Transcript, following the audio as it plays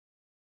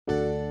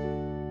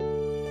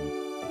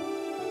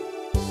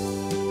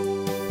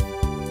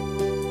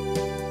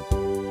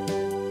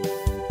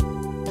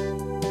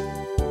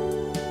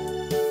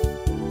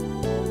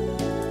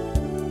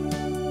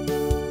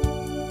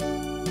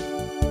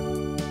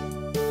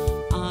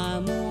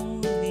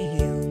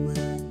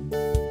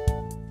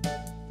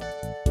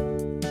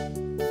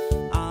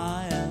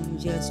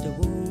just a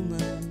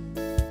woman.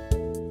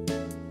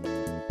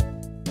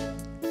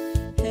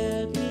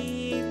 Help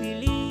me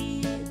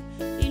believe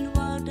in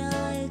what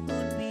I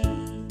could be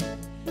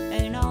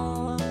and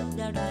all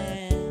that I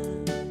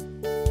am.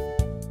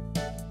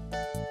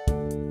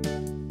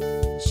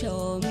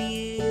 Show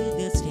me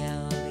the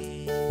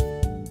stairway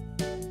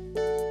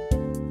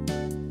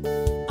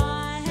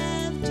I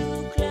have to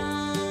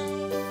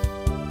climb,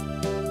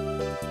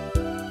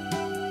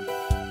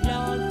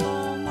 Lord,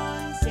 for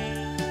my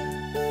sake.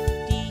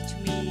 Teach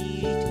me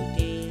to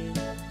take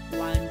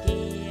one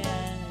day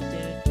at a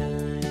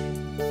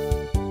time,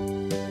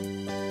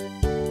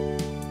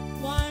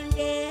 one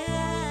day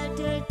at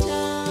a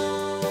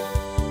time.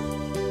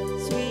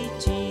 Sweet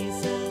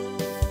Jesus,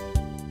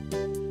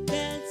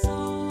 that's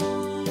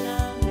all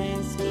I'm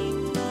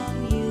asking from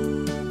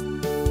you.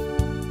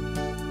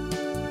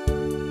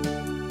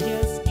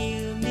 Just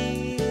give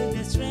me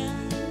the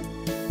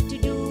strength to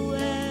do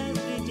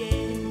every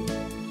day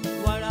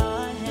what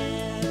I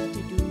have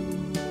to do.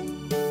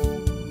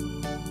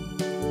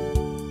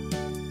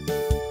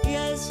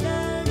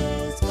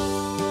 Yesterday's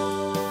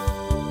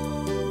gone,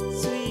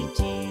 sweet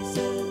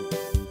Jesus,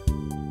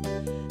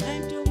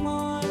 and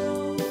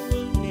tomorrow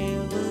will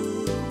never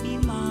be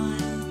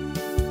mine.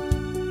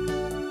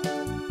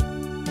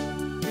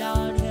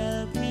 Lord,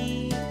 help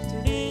me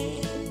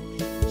today,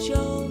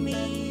 show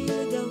me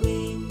the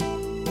way,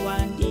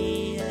 one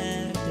day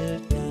at a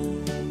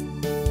time.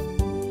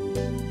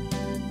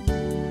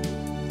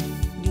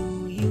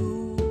 Do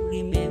you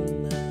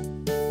remember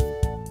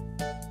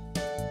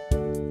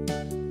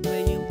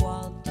when you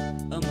walked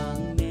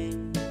among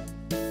men?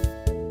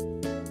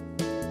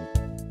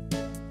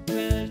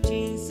 Well,